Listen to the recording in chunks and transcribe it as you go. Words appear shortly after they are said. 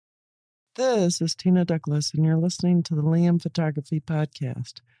This is Tina Douglas, and you're listening to the Liam Photography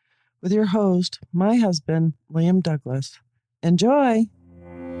Podcast with your host, my husband, Liam Douglas. Enjoy!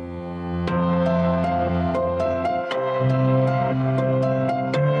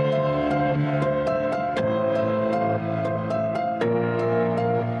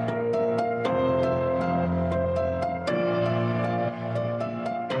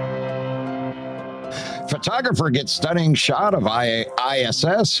 Photographer gets stunning shot of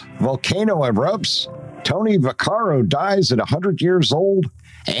ISS. Volcano erupts. Tony Vaccaro dies at 100 years old,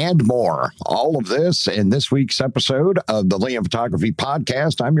 and more. All of this in this week's episode of the Liam Photography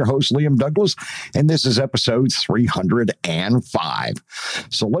Podcast. I'm your host, Liam Douglas, and this is episode 305.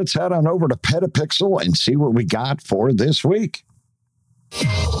 So let's head on over to Petapixel and see what we got for this week.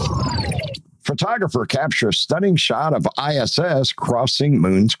 Photographer captures stunning shot of ISS crossing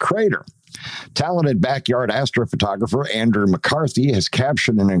Moon's crater. Talented backyard astrophotographer Andrew McCarthy has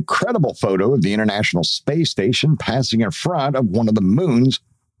captured an incredible photo of the International Space Station passing in front of one of the Moon's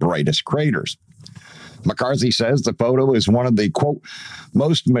brightest craters. McCarthy says the photo is one of the, quote,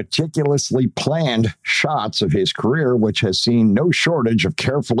 most meticulously planned shots of his career, which has seen no shortage of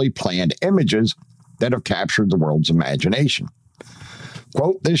carefully planned images that have captured the world's imagination.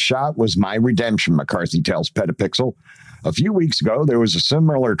 Quote, this shot was my redemption, McCarthy tells Petapixel. A few weeks ago, there was a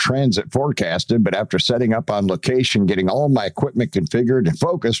similar transit forecasted, but after setting up on location, getting all my equipment configured and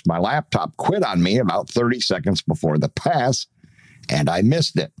focused, my laptop quit on me about 30 seconds before the pass, and I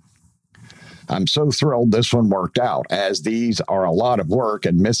missed it. I'm so thrilled this one worked out, as these are a lot of work,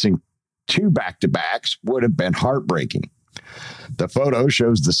 and missing two back-to-backs would have been heartbreaking. The photo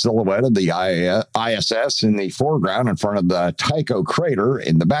shows the silhouette of the ISS in the foreground in front of the Tycho crater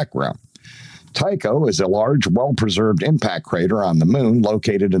in the background. Tycho is a large, well-preserved impact crater on the Moon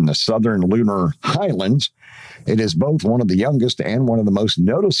located in the southern lunar highlands. It is both one of the youngest and one of the most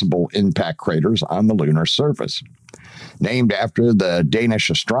noticeable impact craters on the lunar surface. Named after the Danish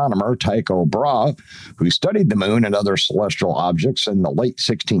astronomer Tycho Brahe, who studied the Moon and other celestial objects in the late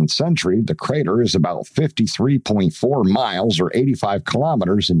 16th century, the crater is about 53.4 miles or 85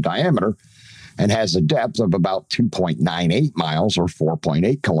 kilometers in diameter and has a depth of about 2.98 miles or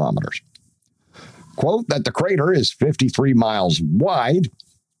 4.8 kilometers. Quote, that the crater is 53 miles wide,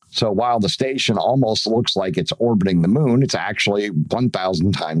 so while the station almost looks like it's orbiting the Moon, it's actually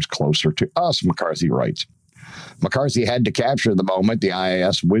 1,000 times closer to us, McCarthy writes. McCarthy had to capture the moment the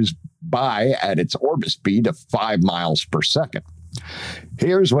ISS whizzed by at its orbit speed of 5 miles per second.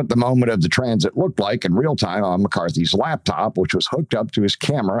 Here's what the moment of the transit looked like in real time on McCarthy's laptop, which was hooked up to his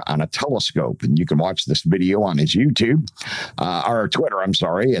camera on a telescope. And you can watch this video on his YouTube, or Twitter,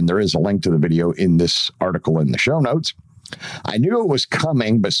 and there is a link to the video in this article in the show notes. I knew it was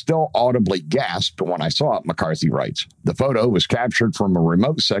coming, but still audibly gasped when I saw it, McCarthy writes. The photo was captured from a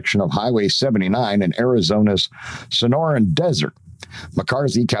remote section of Highway 79 in Arizona's Sonoran Desert.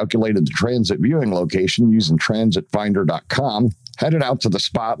 McCarthy calculated the transit viewing location using transitfinder.com, headed out to the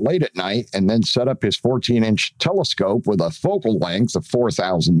spot late at night, and then set up his 14-inch telescope with a focal length of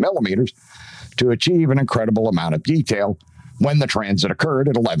 4,000 millimeters to achieve an incredible amount of detail when the transit occurred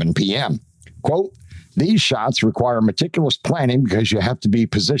at 11 p.m. Quote, these shots require meticulous planning because you have to be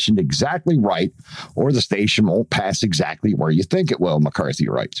positioned exactly right or the station won't pass exactly where you think it will, McCarthy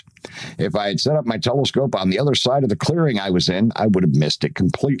writes. If I had set up my telescope on the other side of the clearing I was in, I would have missed it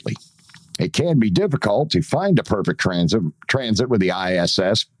completely. It can be difficult to find a perfect transit with the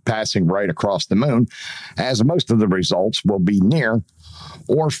ISS passing right across the Moon, as most of the results will be near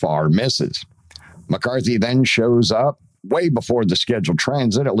or far misses. McCarthy then shows up way before the scheduled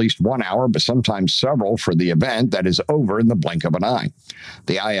transit, at least 1 hour, but sometimes several for the event that is over in the blink of an eye.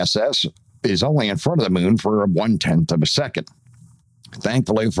 The ISS is only in front of the Moon for 1/10 of a second.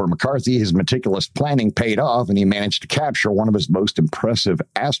 Thankfully for McCarthy, his meticulous planning paid off, and he managed to capture one of his most impressive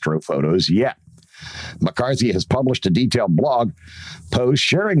astro photos yet. McCarthy has published a detailed blog post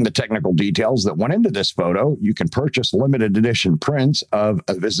sharing the technical details that went into this photo. You can purchase limited edition prints of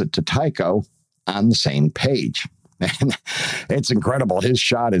A Visit to Tycho on the same page. And it's incredible. His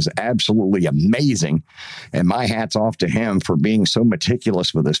shot is absolutely amazing. And my hat's off to him for being so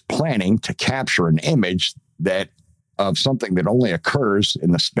meticulous with his planning to capture an image of something that only occurs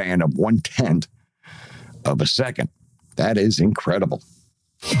in the span of 1/10 of a second. That is incredible.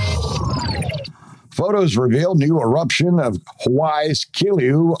 Photos reveal new eruption of Hawaii's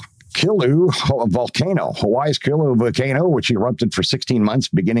Kilu volcano. Hawaii's Kilu volcano, which erupted for 16 months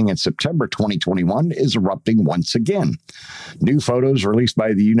beginning in September 2021, is erupting once again. New photos released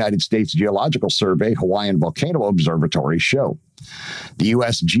by the United States Geological Survey Hawaiian Volcano Observatory show. The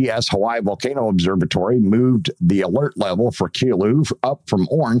USGS Hawaii Volcano Observatory moved the alert level for Kilu up from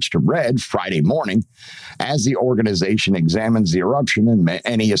orange to red Friday morning as the organization examines the eruption and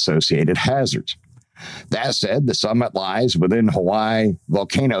any associated hazards. That said, the summit lies within Hawaii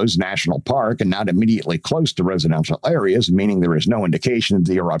Volcanoes National Park and not immediately close to residential areas, meaning there is no indication that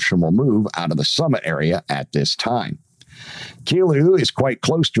the eruption will move out of the summit area at this time. Kilu is quite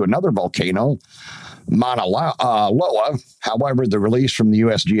close to another volcano, Mauna Loa. However, the release from the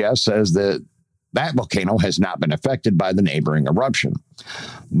USGS says that volcano has not been affected by the neighboring eruption.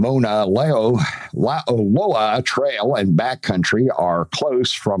 Mauna Loa Trail and backcountry are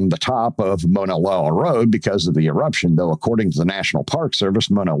close from the top of Mauna Loa Road because of the eruption, though according to the National Park Service,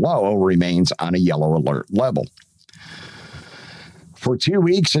 Mauna Loa remains on a yellow alert level. For 2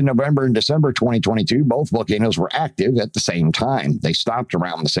 weeks in November and December 2022, both volcanoes were active at the same time. They stopped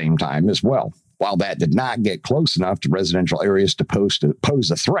around the same time as well. While that did not get close enough to residential areas to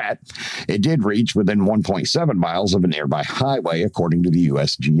pose a threat, it did reach within 1.7 miles of a nearby highway, according to the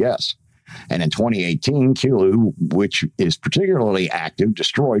USGS. And in 2018, Kilu, which is particularly active,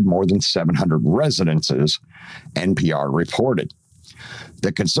 destroyed more than 700 residences, NPR reported.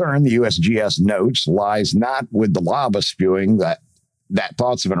 The concern, the USGS notes, lies not with the lava spewing that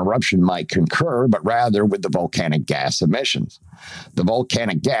thoughts of an eruption might concur, but rather with the volcanic gas emissions. The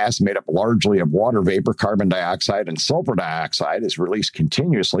volcanic gas, made up largely of water vapor, carbon dioxide, and sulfur dioxide, is released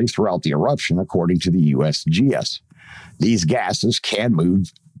continuously throughout the eruption, according to the USGS. These gases can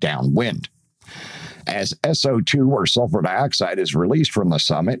move downwind. As SO2, or sulfur dioxide, is released from the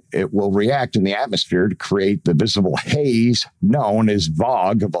summit, it will react in the atmosphere to create the visible haze known as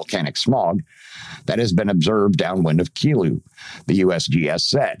VOG, volcanic smog, that has been observed downwind of Kilu, the USGS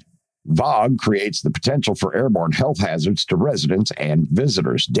said. VOG creates the potential for airborne health hazards to residents and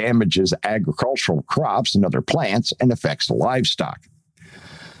visitors, damages agricultural crops and other plants, and affects livestock.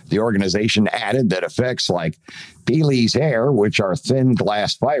 The organization added that effects like Peely's hair, which are thin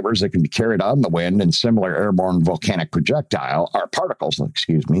glass fibers that can be carried on the wind, and similar airborne volcanic particles,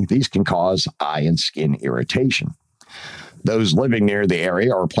 these can cause eye and skin irritation. Those living near the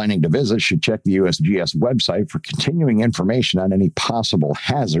area or planning to visit should check the USGS website for continuing information on any possible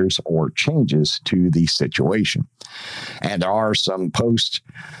hazards or changes to the situation. And there are some posts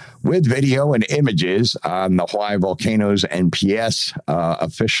with video and images on the Hawaii Volcanoes NPS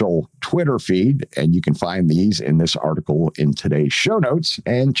official Twitter feed, and you can find these in this article in today's show notes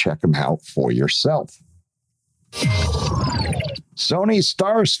and check them out for yourself. Sony's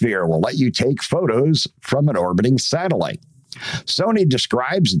StarSphere will let you take photos from an orbiting satellite. Sony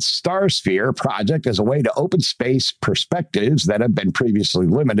describes its StarSphere project as a way to open space perspectives that have been previously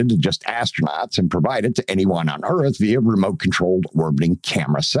limited to just astronauts and provided to anyone on Earth via remote-controlled orbiting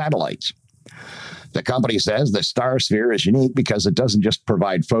camera satellites. The company says the StarSphere is unique because it doesn't just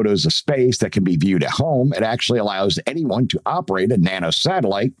provide photos of space that can be viewed at home. It actually allows anyone to operate a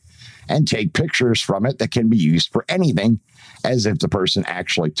nanosatellite and take pictures from it that can be used for anything, as if the person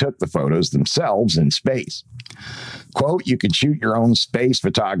actually took the photos themselves in space. Quote, you can shoot your own space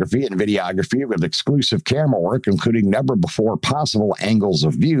photography and videography with exclusive camera work, including never before possible angles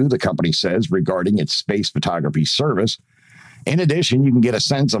of view, the company says regarding its space photography service. In addition, you can get a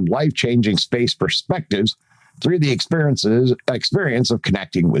sense of life-changing space perspectives through the experience of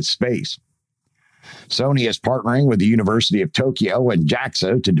connecting with space. Sony is partnering with the University of Tokyo and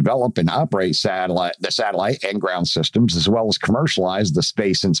JAXA to develop and operate the satellite and ground systems, as well as commercialize the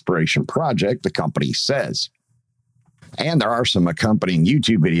Space Inspiration Project, the company says. And there are some accompanying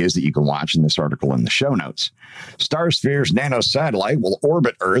YouTube videos that you can watch in this article in the show notes. StarSphere's nanosatellite will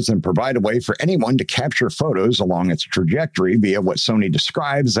orbit Earth and provide a way for anyone to capture photos along its trajectory via what Sony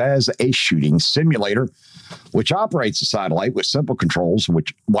describes as a shooting simulator, which operates the satellite with simple controls,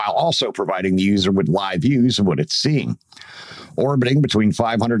 while also providing the user with live views of what it's seeing. Orbiting between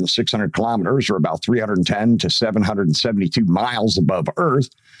 500 and 600 kilometers, or about 310 to 772 miles above Earth,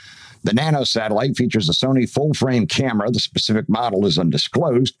 the nanosatellite features a Sony full-frame camera, the specific model is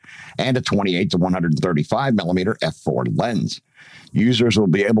undisclosed, and a 28 to 135 millimeter f4 lens. Users will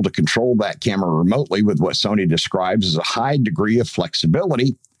be able to control that camera remotely with what Sony describes as a high degree of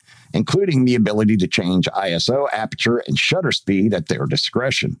flexibility, including the ability to change ISO, aperture, and shutter speed at their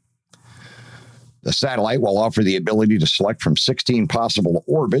discretion. The satellite will offer the ability to select from 16 possible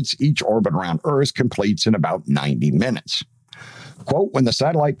orbits. Each orbit around Earth completes in about 90 minutes. Quote, when the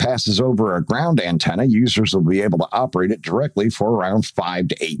satellite passes over a ground antenna, users will be able to operate it directly for around 5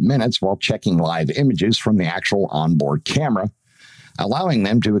 to 8 minutes while checking live images from the actual onboard camera, allowing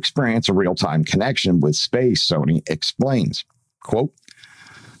them to experience a real-time connection with space, Sony explains. Quote,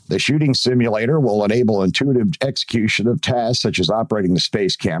 the shooting simulator will enable intuitive execution of tasks such as operating the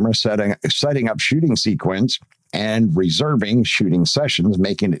space camera, setting up shooting sequence, and reserving shooting sessions,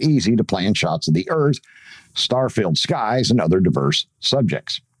 making it easy to plan shots of the Earth, star-filled skies, and other diverse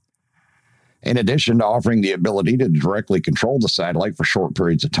subjects. In addition to offering the ability to directly control the satellite for short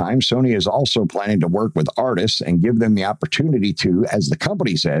periods of time, Sony is also planning to work with artists and give them the opportunity to, as the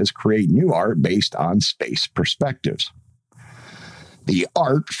company says, create new art based on space perspectives. The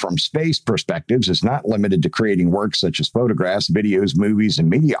art from space perspectives is not limited to creating works such as photographs, videos, movies, and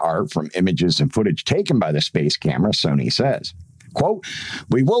media art from images and footage taken by the space camera, Sony says. Quote,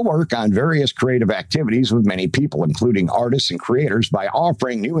 we will work on various creative activities with many people, including artists and creators, by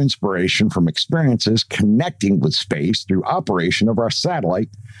offering new inspiration from experiences connecting with space through operation of our satellite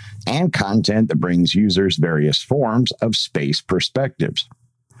and content that brings users various forms of space perspectives.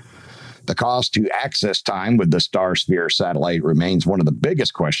 The cost to access time with the Starsphere satellite remains one of the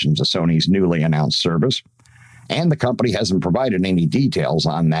biggest questions of Sony's newly announced service, and the company hasn't provided any details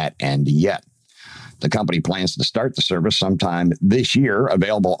on that end yet. The company plans to start the service sometime this year,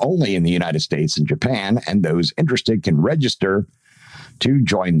 available only in the United States and Japan, and those interested can register to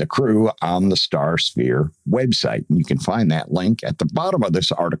join the crew on the Starsphere website. And you can find that link at the bottom of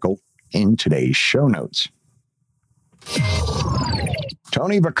this article in today's show notes.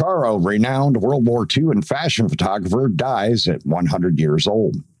 Tony Vaccaro, renowned World War II and fashion photographer, dies at 100 years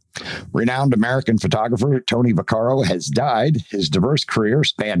old. Renowned American photographer Tony Vaccaro has died. His diverse career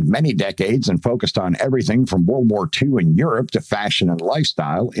spanned many decades and focused on everything from World War II in Europe to fashion and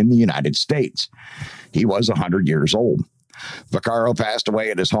lifestyle in the United States. He was 100 years old. Vaccaro passed away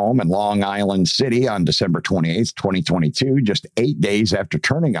at his home in Long Island City on December 28, 2022, just 8 days after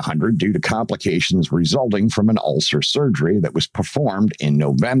turning 100 due to complications resulting from an ulcer surgery that was performed in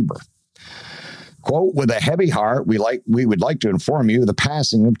November. Quote, with a heavy heart, we would like to inform you of the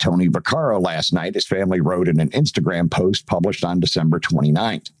passing of Tony Vaccaro last night, his family wrote in an Instagram post published on December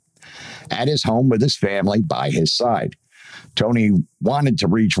 29th. At his home with his family by his side. Tony wanted to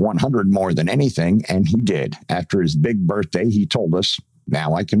reach 100 more than anything, and he did. After his big birthday, he told us,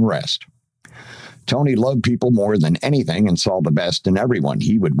 now I can rest. Tony loved people more than anything and saw the best in everyone.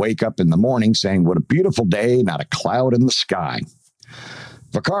 He would wake up in the morning saying, what a beautiful day, not a cloud in the sky.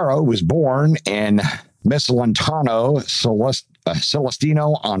 Vaccaro was born in Mislantano,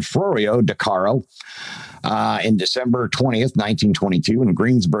 Celestino Onofrio de Caro, in December 20th, 1922, in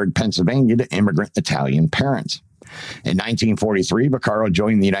Greensburg, Pennsylvania, to immigrant Italian parents. In 1943, Vaccaro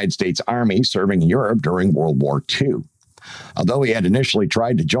joined the United States Army, serving in Europe during World War II. Although he had initially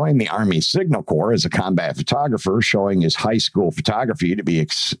tried to join the Army Signal Corps as a combat photographer, showing his high school photography to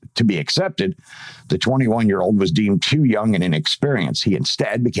be accepted, the 21-year-old was deemed too young and inexperienced. He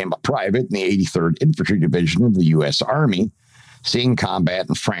instead became a private in the 83rd Infantry Division of the U.S. Army, seeing combat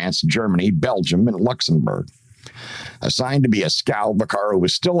in France, Germany, Belgium, and Luxembourg. Assigned to be a scout, Vaccaro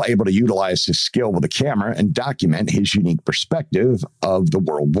was still able to utilize his skill with a camera and document his unique perspective of the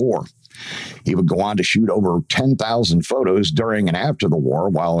World War. He would go on to shoot over 10,000 photos during and after the war.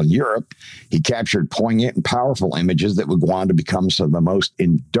 While in Europe, he captured poignant and powerful images that would go on to become some of the most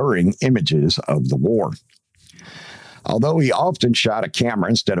enduring images of the war. Although he often shot a camera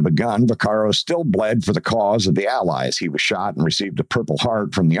instead of a gun, Vaccaro still bled for the cause of the Allies. He was shot and received a Purple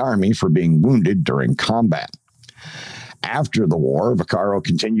Heart from the Army for being wounded during combat. After the war, Vaccaro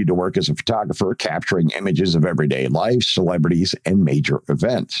continued to work as a photographer, capturing images of everyday life, celebrities, and major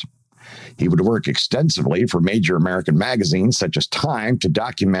events. He would work extensively for major American magazines such as Time to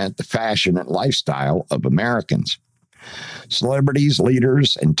document the fashion and lifestyle of Americans. Celebrities,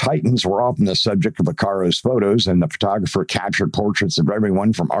 leaders, and titans were often the subject of Vaccaro's photos, and the photographer captured portraits of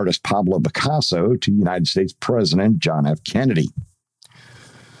everyone from artist Pablo Picasso to United States President John F. Kennedy.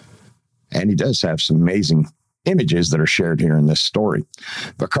 And he does have some amazing images that are shared here in this story.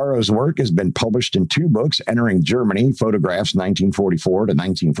 Vaccaro's work has been published in 2 books, Entering Germany, Photographs 1944 to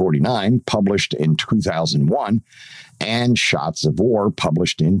 1949, published in 2001, and Shots of War,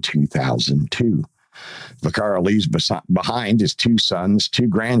 published in 2002. Vaccaro leaves behind his 2 sons, 2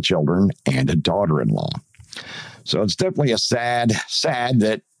 grandchildren, and a daughter-in-law. So it's definitely a sad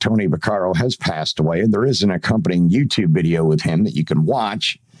that Tony Vaccaro has passed away. There is an accompanying YouTube video with him that you can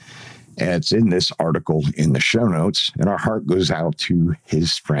watch. It's in this article in the show notes, and our heart goes out to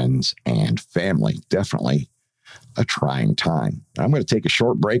his friends and family. Definitely a trying time. I'm going to take a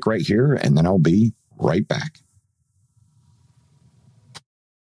short break right here, and then I'll be right back.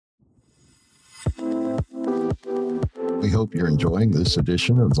 We hope you're enjoying this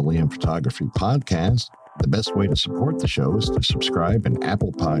edition of the Liam Photography Podcast. The best way to support the show is to subscribe in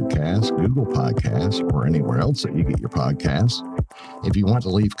Apple Podcasts, Google Podcasts, or anywhere else that you get your podcasts. If you want to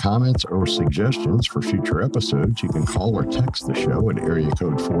leave comments or suggestions for future episodes, you can call or text the show at area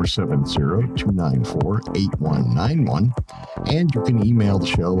code 470-294-8191. And you can email the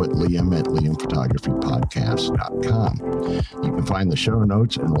show at liam@liamphotographypodcast.com. You can find the show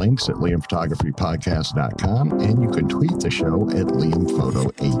notes and links at liamphotographypodcast.com, and you can tweet the show at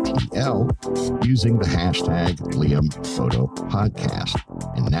liamphotoatl using the hashtag LiamPhotoPodcast.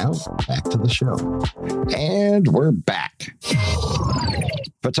 And now, back to the show. And we're back.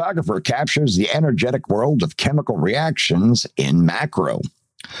 Photographer captures the energetic world of chemical reactions in macro.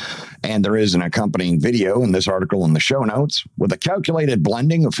 And there is an accompanying video in this article in the show notes. With a calculated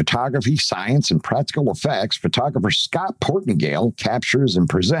blending of photography, science, and practical effects, photographer Scott Portingale captures and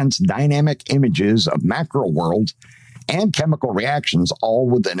presents dynamic images of macro worlds and chemical reactions all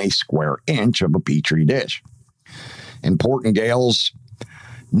within a square inch of a Petri dish. In Portingale's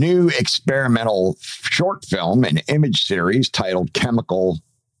new experimental short film and image series titled Chemical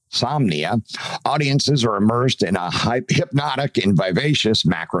Somnia, audiences are immersed in a hypnotic and vivacious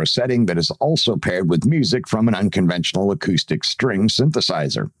macro setting that is also paired with music from an unconventional acoustic string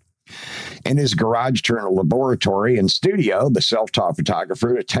synthesizer. In his garage-turned-laboratory and studio, the self-taught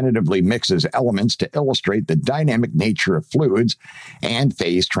photographer tentatively mixes elements to illustrate the dynamic nature of fluids and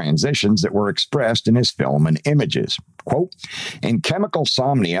phase transitions that were expressed in his film and images. Quote, in Chemical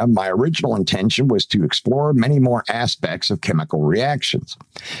Somnia, my original intention was to explore many more aspects of chemical reactions.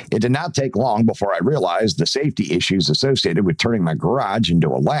 It did not take long before I realized the safety issues associated with turning my garage into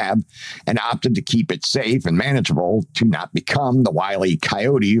a lab and opted to keep it safe and manageable to not become the wily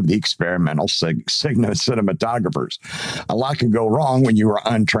coyote of the experimental cinematographers. A lot can go wrong when you are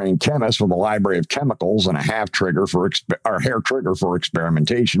an untrained chemist with a library of chemicals and a hair trigger for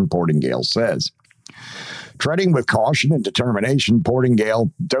experimentation, Portingale says. Treading with caution and determination,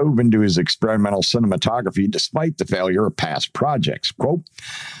 Portingale dove into his experimental cinematography despite the failure of past projects. Quote,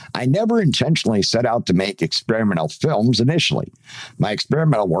 I never intentionally set out to make experimental films initially. My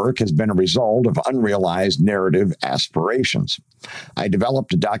experimental work has been a result of unrealized narrative aspirations. I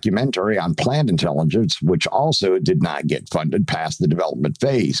developed a documentary on plant intelligence, which also did not get funded past the development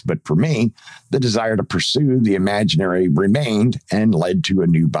phase. But for me, the desire to pursue the imaginary remained and led to a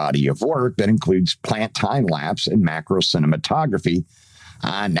new body of work that includes plant time-lapse and macro cinematography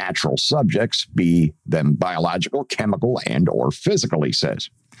on natural subjects, be them biological, chemical, and or physical, he says.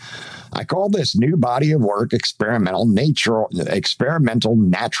 I call this new body of work experimental natural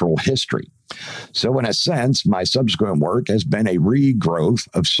history. So in a sense, my subsequent work has been a regrowth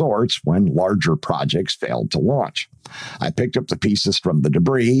of sorts when larger projects failed to launch. I picked up the pieces from the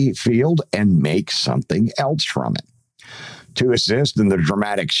debris field and make something else from it. To assist in the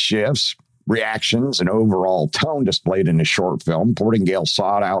dramatic shifts, reactions, and overall tone displayed in his short film, Portingale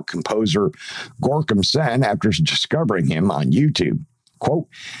sought out composer Gorkum Sen after discovering him on YouTube. Quote,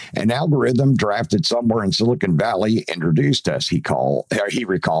 an algorithm drafted somewhere in Silicon Valley introduced us, he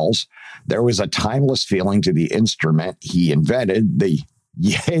recalls. There was a timeless feeling to the instrument he invented, the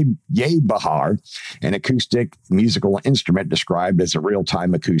Yabahar, an acoustic musical instrument described as a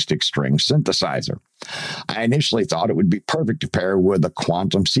real-time acoustic string synthesizer. I initially thought it would be perfect to pair with a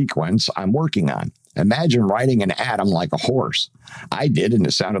quantum sequence I'm working on. Imagine riding an atom like a horse. I did, and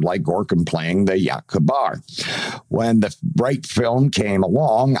it sounded like Gorkum playing the Yakabar. When the right film came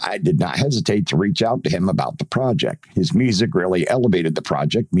along, I did not hesitate to reach out to him about the project. His music really elevated the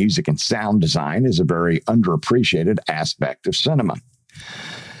project. Music and sound design is a very underappreciated aspect of cinema.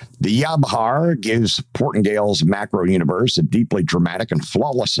 The Yabahar gives Portingale's macro universe a deeply dramatic and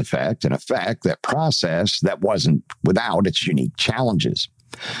flawless effect, an effect that wasn't without its unique challenges.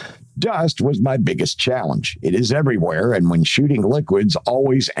 Dust was my biggest challenge. It is everywhere, and when shooting liquids,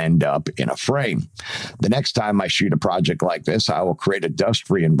 always end up in a frame. The next time I shoot a project like this, I will create a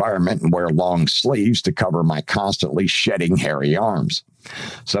dust-free environment and wear long sleeves to cover my constantly shedding hairy arms.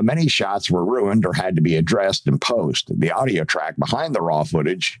 So many shots were ruined or had to be addressed in post. The audio track behind the raw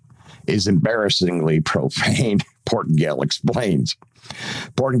footage is embarrassingly profane, Portingale explains.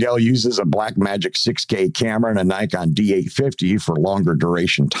 Portingale uses a Blackmagic 6K camera and a Nikon D850 for longer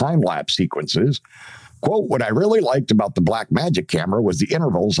duration time-lapse sequences. Quote, what I really liked about the Blackmagic camera was the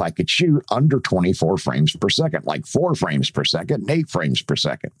intervals I could shoot under 24 frames per second, like 4 frames per second and 8 frames per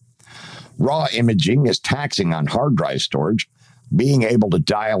second. Raw imaging is taxing on hard drive storage. Being able to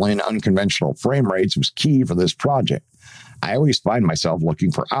dial in unconventional frame rates was key for this project. I always find myself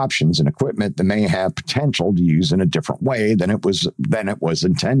looking for options and equipment that may have potential to use in a different way than it was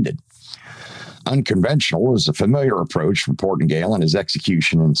intended. Unconventional is a familiar approach for Portingale in his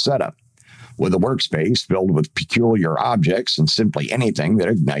execution and setup, with a workspace filled with peculiar objects and simply anything that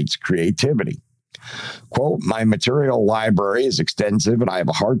ignites creativity. Quote, my material library is extensive and I have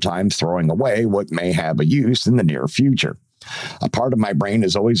a hard time throwing away what may have a use in the near future. A part of my brain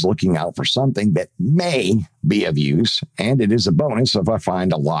is always looking out for something that may be of use, and it is a bonus if I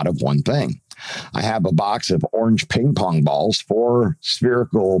find a lot of one thing. I have a box of orange ping pong balls, 4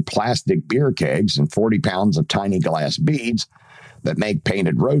 spherical plastic beer kegs, and 40 pounds of tiny glass beads that make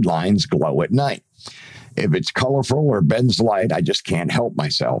painted road lines glow at night. If it's colorful or bends light, I just can't help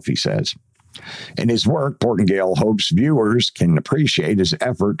myself, he says. In his work, Portingale hopes viewers can appreciate his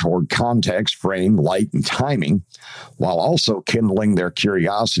effort toward context, frame, light, and timing, while also kindling their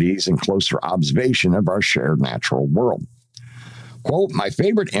curiosities and closer observation of our shared natural world. Quote, my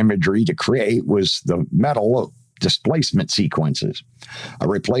favorite imagery to create was the metal displacement sequences. A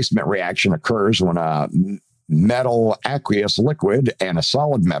replacement reaction occurs when a metal aqueous liquid and a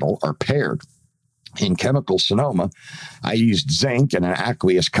solid metal are paired. In chemical Sonoma, I used zinc and an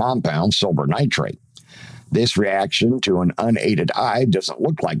aqueous compound, silver nitrate. This reaction to an unaided eye doesn't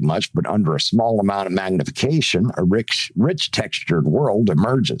look like much, but under a small amount of magnification, a rich textured world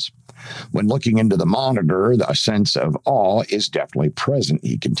emerges. When looking into the monitor, a sense of awe is definitely present,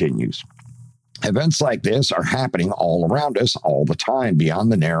 he continues. Events like this are happening all around us all the time,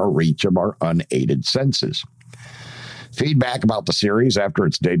 beyond the narrow reach of our unaided senses. Feedback about the series after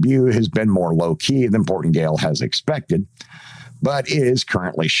its debut has been more low-key than Portingale has expected, but is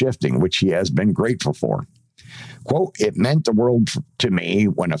currently shifting, which he has been grateful for. Quote, it meant the world to me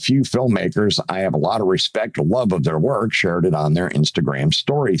when a few filmmakers I have a lot of respect and love of their work shared it on their Instagram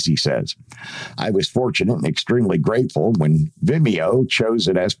stories, he says. I was fortunate and extremely grateful when Vimeo chose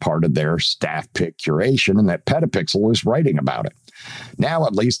it as part of their staff pick curation and that Petapixel is writing about it. Now,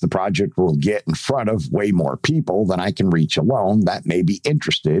 at least the project will get in front of way more people than I can reach alone that may be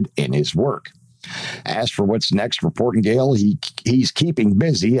interested in his work. As for what's next for Portingale, he's keeping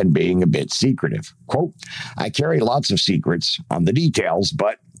busy and being a bit secretive. Quote, I carry lots of secrets on the details,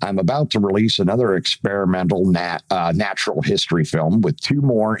 but I'm about to release another experimental natural history film with 2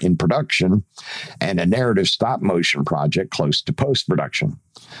 more in production and a narrative stop-motion project close to post-production.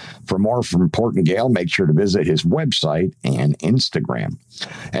 For more from Portingale, make sure to visit his website and Instagram.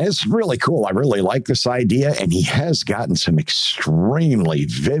 And it's really cool. I really like this idea, and he has gotten some extremely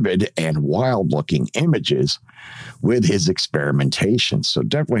vivid and wild-looking images with his experimentation. So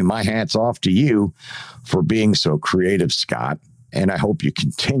definitely my hat's off to you for being so creative, Scott, and I hope you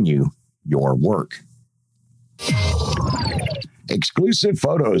continue your work. Exclusive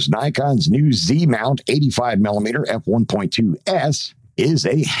photos. Nikon's new Z-mount 85mm f1.2S is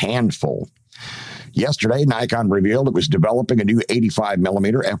a handful. Yesterday, Nikon revealed it was developing a new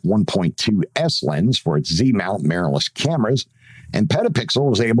 85mm f1.2S lens for its Z-mount mirrorless cameras, and Petapixel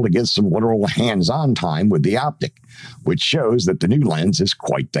was able to get some literal hands-on time with the optic, which shows that the new lens is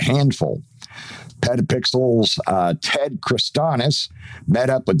quite the handful. Petapixel's Ted Christonis met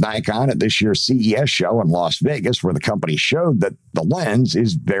up with Nikon at this year's CES show in Las Vegas, where the company showed that the lens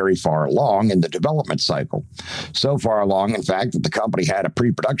is very far along in the development cycle. So far along, in fact, that the company had a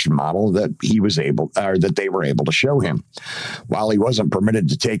pre-production model that they were able to show him. While he wasn't permitted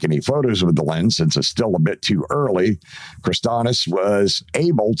to take any photos with the lens since it's still a bit too early, Christonis was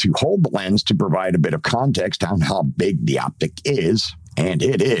able to hold the lens to provide a bit of context on how big the optic is. And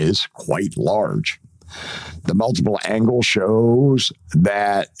it is quite large. The multiple angle shows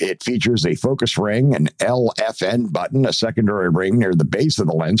that it features a focus ring, an LFN button, a secondary ring near the base of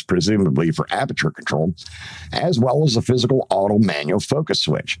the lens, presumably for aperture control, as well as a physical auto manual focus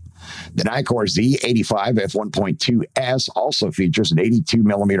switch. The Nikkor Z85 f1.2S also features an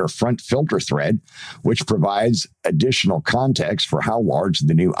 82mm front filter thread, which provides additional context for how large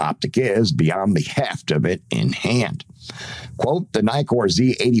the new optic is beyond the heft of it in hand. Quote, the Nikkor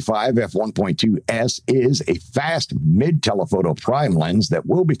Z85 f1.2S is a fast mid-telephoto prime lens that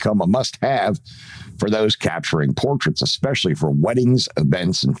will become a must-have for those capturing portraits, especially for weddings,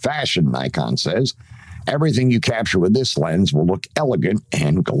 events, and fashion, Nikon says. Everything you capture with this lens will look elegant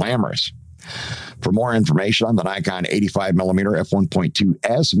and glamorous. For more information on the Nikon 85mm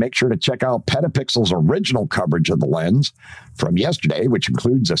f1.2S, make sure to check out Petapixel's original coverage of the lens from yesterday, which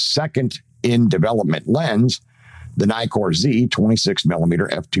includes a second in-development lens, the Nikkor Z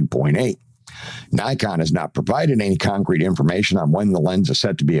 26mm f2.8. Nikon has not provided any concrete information on when the lens is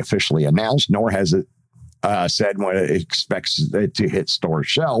set to be officially announced, nor has it said when it expects it to hit store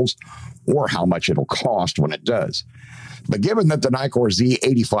shelves or how much it'll cost when it does. But given that the Nikkor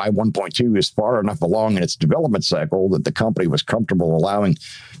Z85 1.2 is far enough along in its development cycle that the company was comfortable allowing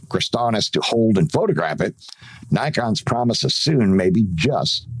Kristanis to hold and photograph it, Nikon's promise of soon may be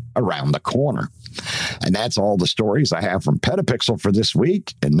just around the corner. And that's all the stories I have from Petapixel for this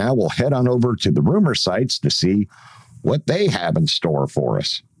week. And now we'll head on over to the rumor sites to see what they have in store for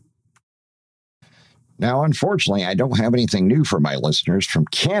us. Now, unfortunately, I don't have anything new for my listeners. From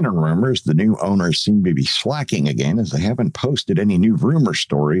Canon Rumors, the new owners seem to be slacking again, as they haven't posted any new rumor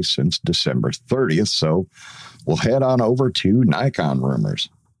stories since December 30th. So we'll head on over to Nikon Rumors.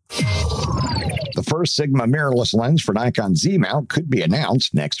 The first Sigma mirrorless lens for Nikon Z-mount could be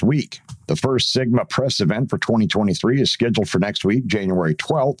announced next week. The first Sigma press event for 2023 is scheduled for next week, January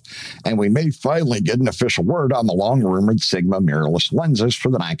 12th, and we may finally get an official word on the long-rumored Sigma mirrorless lenses for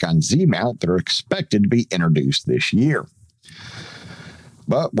the Nikon Z-mount that are expected to be introduced this year.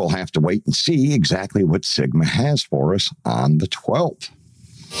 But we'll have to wait and see exactly what Sigma has for us on the 12th.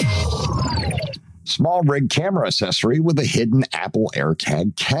 Small rig camera accessory with a hidden Apple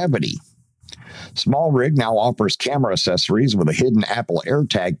AirTag cavity. Small Rig now offers camera accessories with a hidden Apple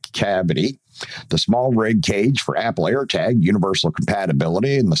AirTag cavity, the Small Rig cage for Apple AirTag universal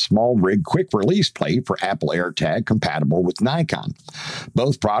compatibility, and the Small Rig quick release plate for Apple AirTag compatible with Nikon.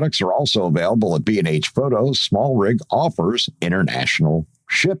 Both products are also available at B&H Photos. Small Rig offers international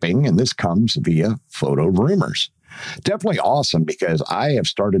shipping, and this comes via Photo Rumors. Definitely awesome, because I have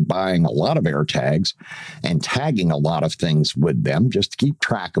started buying a lot of AirTags and tagging a lot of things with them just to keep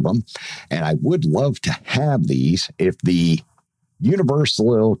track of them. And I would love to have these if the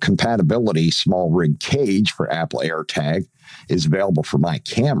universal compatibility Small Rig cage for Apple AirTag is available for my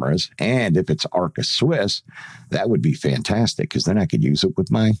cameras. And if it's Arca Swiss, that would be fantastic, because then I could use it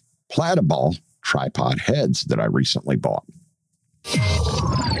with my Plattiball tripod heads that I recently bought.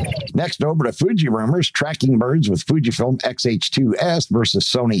 Next, over to Fuji Rumors, tracking birds with Fujifilm X-H2S versus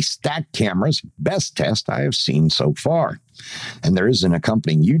Sony stacked cameras. Best test I have seen so far. And there is an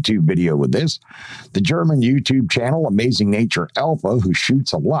accompanying YouTube video with this. The German YouTube channel Amazing Nature Alpha, who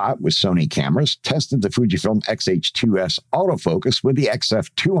shoots a lot with Sony cameras, tested the Fujifilm X-H2S autofocus with the XF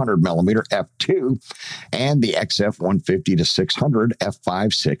 200mm f2 and the XF 150-600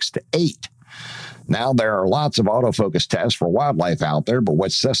 f5.6-8. Now, there are lots of autofocus tests for wildlife out there, but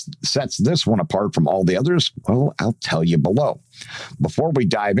what sets this one apart from all the others, well, I'll tell you below. Before we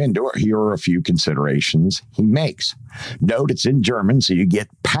dive into it, here are a few considerations he makes. Note it's in German, so you get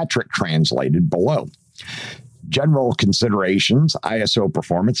Patrick translated below. General considerations, ISO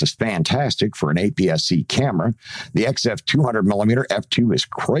performance is fantastic for an APS-C camera. The XF 200mm f2 is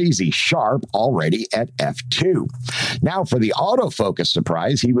crazy sharp already at f2. Now for the autofocus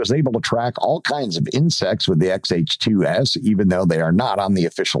surprise, he was able to track all kinds of insects with the X-H2S, even though they are not on the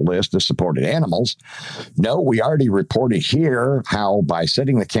official list of supported animals. No, we already reported here how by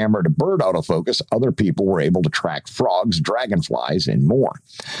setting the camera to bird autofocus, other people were able to track frogs, dragonflies, and more.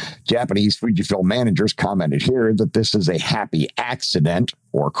 Japanese Fujifilm managers commented here that this is a happy accident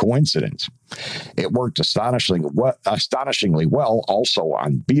or coincidence. It worked astonishingly well also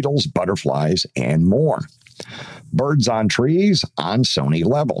on beetles, butterflies, and more. Birds on trees on Sony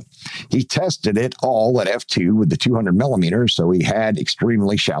level. He tested it all at f2 with the 200mm, so he had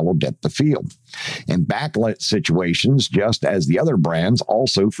extremely shallow depth of field. In backlit situations, just as the other brands,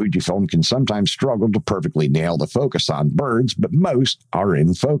 also Fujifilm can sometimes struggle to perfectly nail the focus on birds, but most are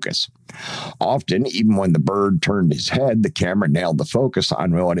in focus. Often, even when the bird turned his head, the camera nailed the focus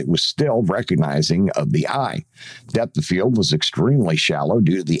on what it was still recognizing of the eye. Depth of field was extremely shallow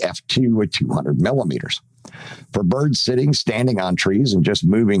due to the f2 at 200mm. For birds sitting, standing on trees, and just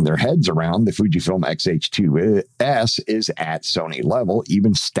moving their heads around, the Fujifilm X-H2S is at Sony level,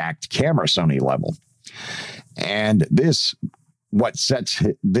 even stacked camera Sony level. And this what sets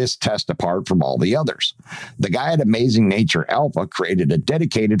this test apart from all the others. The guy at Amazing Nature Alpha created a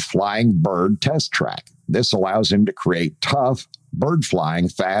dedicated flying bird test track. This allows him to create tough bird flying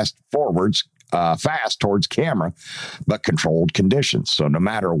fast towards camera, but controlled conditions. So no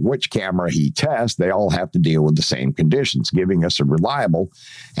matter which camera he tests, they all have to deal with the same conditions, giving us a reliable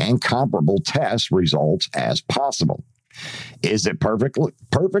and comparable test results as possible. Is it perfect?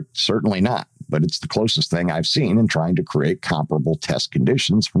 Certainly not, but it's the closest thing I've seen in trying to create comparable test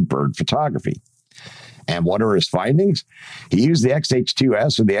conditions for bird photography. And what are his findings? He used the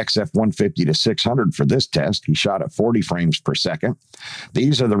X-H2S with the XF 150-600 for this test. He shot at 40 frames per second.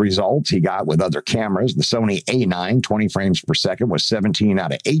 These are the results he got with other cameras. The Sony A9, 20 frames per second, was 17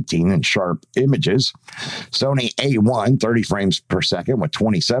 out of 18 in sharp images. Sony A1, 30 frames per second with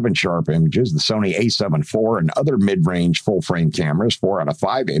 27 sharp images. The Sony A7 IV and other mid-range full-frame cameras, 4 out of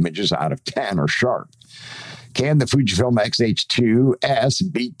 5 images out of 10 are sharp. Can the Fujifilm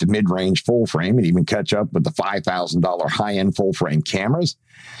X-H2S beat the mid-range full frame and even catch up with the $5,000 high-end full frame cameras?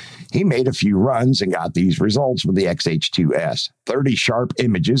 He made a few runs and got these results with the X-H2S. 30 sharp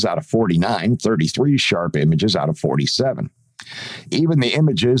images out of 49, 33 sharp images out of 47. Even the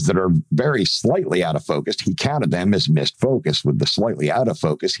images that are very slightly out of focus, he counted them as missed focus. With the slightly out of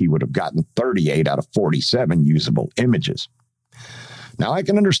focus, he would have gotten 38 out of 47 usable images. Now, I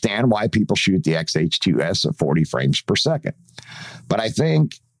can understand why people shoot the X-H2S at 40 frames per second, but I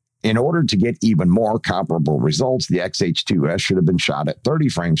think in order to get even more comparable results, the X-H2S should have been shot at 30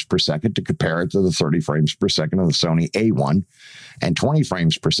 frames per second to compare it to the 30 frames per second of the Sony A1 and 20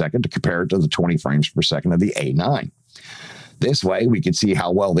 frames per second to compare it to the 20 frames per second of the A9. This way, we can see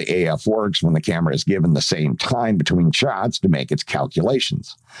how well the AF works when the camera is given the same time between shots to make its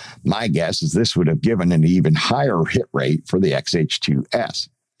calculations. My guess is this would have given an even higher hit rate for the X-H2S.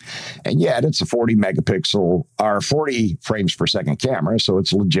 And yet, it's a 40 megapixel or 40 frames per second camera, so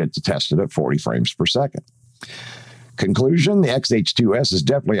it's legit to test it at 40 frames per second. Conclusion, the X-H2S is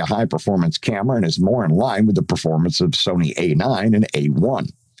definitely a high-performance camera and is more in line with the performance of Sony A9 and A1.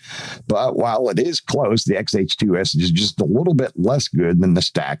 But while it is close, the X-H2S is just a little bit less good than the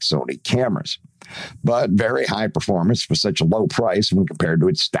stacked Sony cameras, but very high performance for such a low price when compared to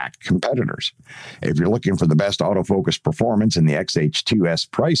its stacked competitors. If you're looking for the best autofocus performance in the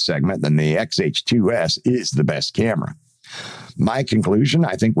X-H2S price segment, then the X-H2S is the best camera. My conclusion,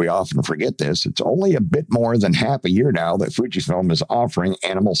 I think we often forget this, it's only a bit more than half a year now that Fujifilm is offering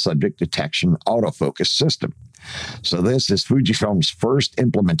animal subject detection autofocus system. So this is Fujifilm's first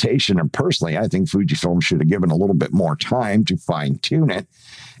implementation, and personally, I think Fujifilm should have given a little bit more time to fine-tune it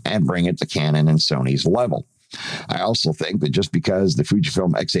and bring it to Canon and Sony's level. I also think that just because the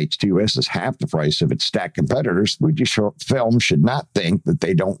Fujifilm X-H2S is half the price of its stacked competitors, Fujifilm should not think that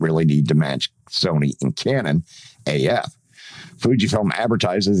they don't really need to match Sony and Canon AF. Fujifilm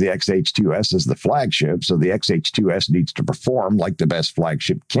advertises the X-H2S as the flagship, so the X-H2S needs to perform like the best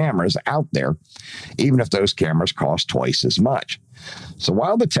flagship cameras out there, even if those cameras cost twice as much. So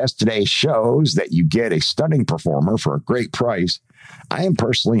while the test today shows that you get a stunning performer for a great price, I am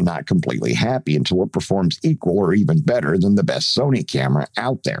personally not completely happy until it performs equal or even better than the best Sony camera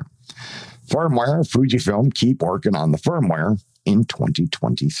out there. Firmware, Fujifilm keep working on the firmware in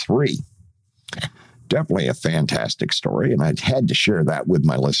 2023. Definitely a fantastic story, and I had to share that with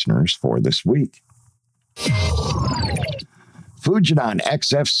my listeners for this week. Fujinon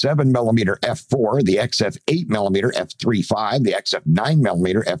XF 7mm f4, the XF 8mm f3.5, the XF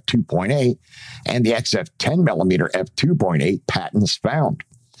 9mm f2.8, and the XF 10mm f2.8 patents found.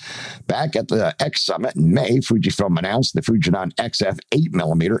 Back at the X Summit in May, Fujifilm announced the Fujinon XF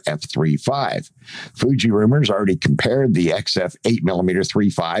 8mm f3.5. Fuji Rumors already compared the XF 8mm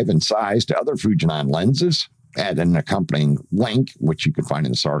 3.5 in size to other Fujinon lenses, add an accompanying link, which you can find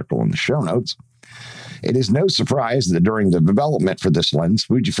in this article in the show notes. It is no surprise that during the development for this lens,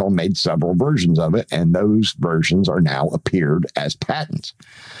 Fujifilm made several versions of it, and those versions are now appeared as patents.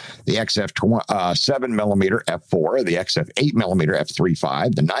 The XF 7mm f4, the XF 8mm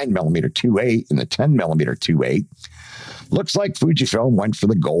f3.5, the 9mm 2.8, and the 10mm 2.8. Looks like Fujifilm went for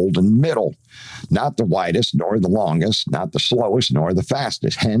the golden middle. Not the widest, nor the longest, not the slowest, nor the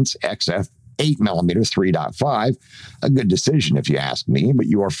fastest. Hence, XF 8mm 3.5, a good decision if you ask me, but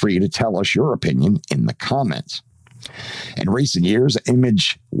you are free to tell us your opinion in the comments. In recent years,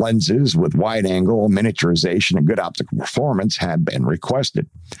 image lenses with wide-angle miniaturization and good optical performance have been requested.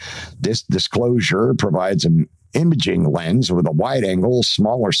 This disclosure provides an imaging lens with a wide-angle,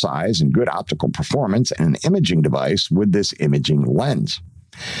 smaller size, and good optical performance, and an imaging device with this imaging lens.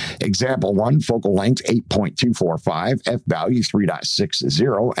 Example 1, focal length 8.245, f-value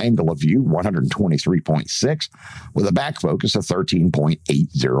 3.60, angle of view 123.6, with a back focus of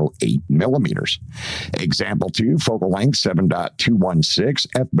 13.808 millimeters. Example 2, focal length 7.216,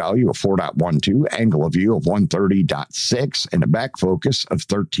 f-value of 4.12, angle of view of 130.6, and a back focus of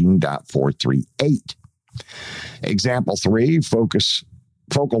 13.438. Example 3,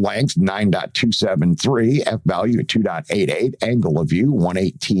 focal length 9.273, f-value 2.88, angle of view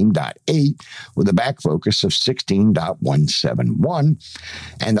 118.8, with a back focus of 16.171.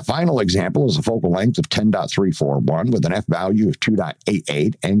 And the final example is a focal length of 10.341 with an f-value of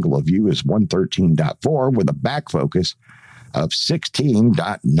 2.88, angle of view is 113.4, with a back focus of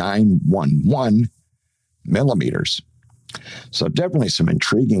 16.911 millimeters. So definitely some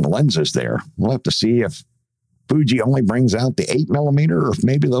intriguing lenses there. We'll have to see if Fuji only brings out the 8mm, or if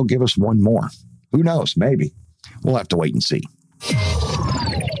maybe they'll give us one more. Who knows? Maybe. We'll have to wait and see.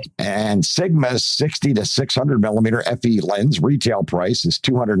 And Sigma's 60 to 600 millimeter FE lens retail price is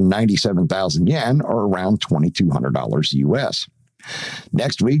 297,000 yen, or around $2,200 US.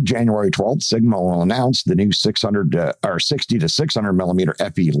 Next week, January 12th, Sigma will announce the new 60 to 600 millimeter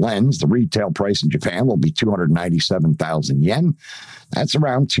FE lens. The retail price in Japan will be 297,000 yen. That's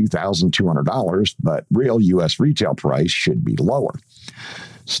around $2,200, but real U.S. retail price should be lower.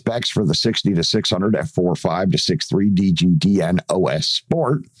 Specs for the 60 to 600 f4.5 to 6.3 DGDN OS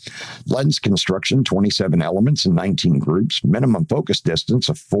Sport. Lens construction, 27 elements in 19 groups. Minimum focus distance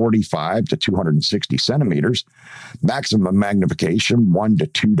of 45 to 260 centimeters. Maximum magnification, 1 to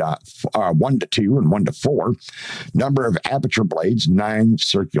 2 and 1 to 4. Number of aperture blades, 9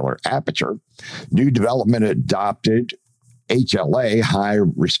 circular aperture. New development adopted HLA, high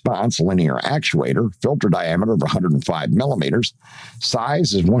response linear actuator, filter diameter of 105 millimeters.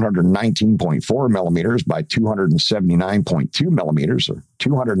 Size is 119.4 millimeters by 279.2 millimeters, or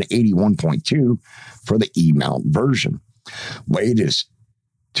 281.2 for the E-mount version. Weight is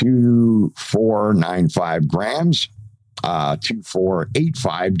 2,495 grams.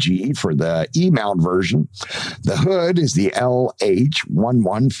 2485G for the E-mount version. The hood is the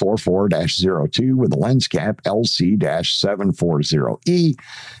LH1144-02 with a lens cap LC-740E,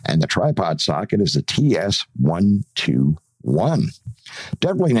 and the tripod socket is the TS121.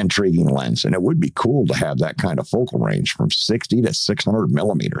 Definitely an intriguing lens, and it would be cool to have that kind of focal range from 60 to 600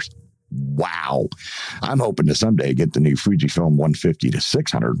 millimeters. Wow. I'm hoping to someday get the new Fujifilm 150 to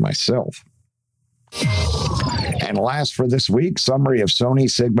 600 myself. And last for this week, summary of Sony,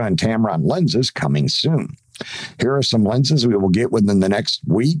 Sigma, and Tamron lenses coming soon. Here are some lenses we will get within the next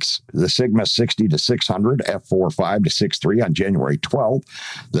weeks. The Sigma 60 to 600 f4.5 to 6.3 on January 12th.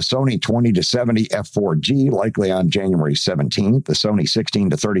 The Sony 20 to 70 f4G likely on January 17th. The Sony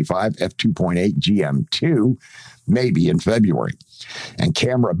 16 to 35 f2.8 GM2 maybe in February. And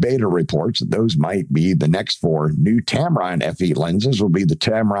Camera Beta reports that those might be the next 4 new Tamron FE lenses will be the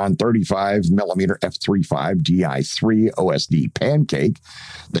Tamron 35mm f3.5 Di3 OSD Pancake,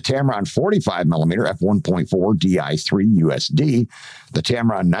 the Tamron 45mm f1.4 Di3 USD, the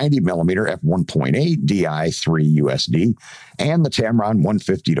Tamron 90mm f1.8 Di3 USD, and the Tamron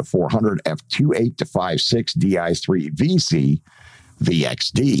 150 to 400 f2.8 to 5.6 Di3 VC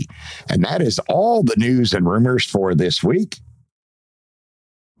VXD. And that is all the news and rumors for this week.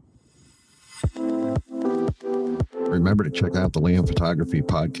 Remember to check out the Liam Photography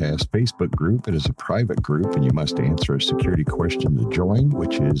Podcast Facebook group. It is a private group, and you must answer a security question to join,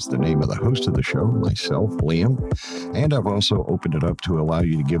 which is the name of the host of the show, myself, Liam. And I've also opened it up to allow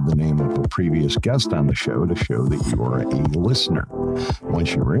you to give the name of a previous guest on the show to show that you are a listener.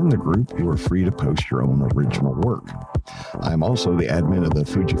 Once you're in the group, you are free to post your own original work. I'm also the admin of the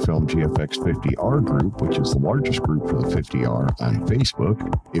Fujifilm GFX 50R group, which is the largest group for the 50R on Facebook.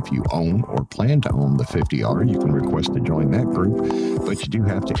 If you own or plan to own the 50R, you can request to join that group, but you do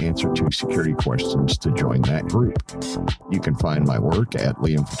have to answer 2 security questions to join that group. You can find my work at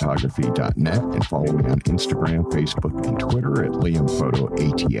liamphotography.net and follow me on Instagram, Facebook, and Twitter at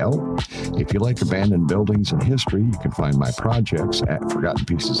liamphotoatl. If you like abandoned buildings and history, you can find my projects at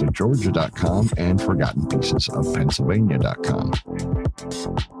forgottenpiecesofgeorgia.com and forgottenpiecesofpennsylvania.com.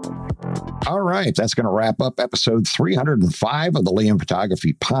 All right, that's going to wrap up episode 305 of the Liam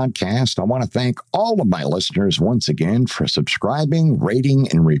Photography Podcast. I want to thank all of my listeners once again for subscribing, rating,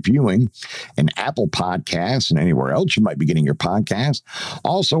 and reviewing in Apple Podcasts and anywhere else you might be getting your podcast.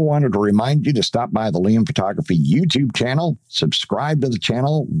 Also wanted to remind you to stop by the Liam Photography YouTube channel, subscribe to the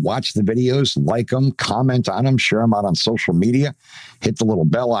channel, watch the videos, like them, comment on them, share them out on social media, hit the little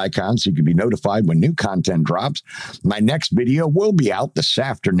bell icon so you can be notified when new content drops. My next video will be out this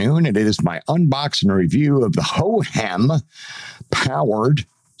afternoon, and it is my unbox and review of the Hohem powered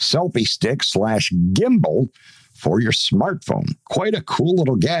selfie stick / gimbal for your smartphone. Quite a cool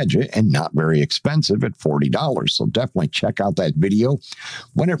little gadget and not very expensive at $40. So definitely check out that video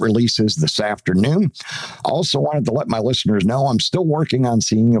when it releases this afternoon. Also wanted to let my listeners know I'm still working on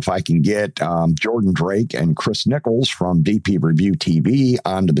seeing if I can get Jordan Drake and Chris Nichols from DP Review TV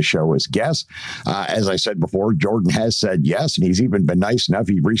onto the show as guests. As I said before, Jordan has said yes, and he's even been nice enough.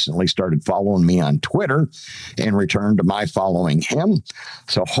 He recently started following me on Twitter in return to my following him.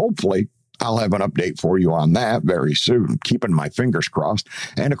 So hopefully I'll have an update for you on that very soon, keeping my fingers crossed.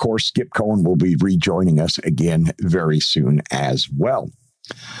 And of course, Skip Cohen will be rejoining us again very soon as well.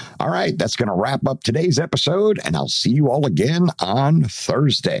 All right, that's going to wrap up today's episode, and I'll see you all again on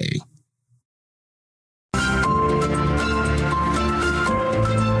Thursday.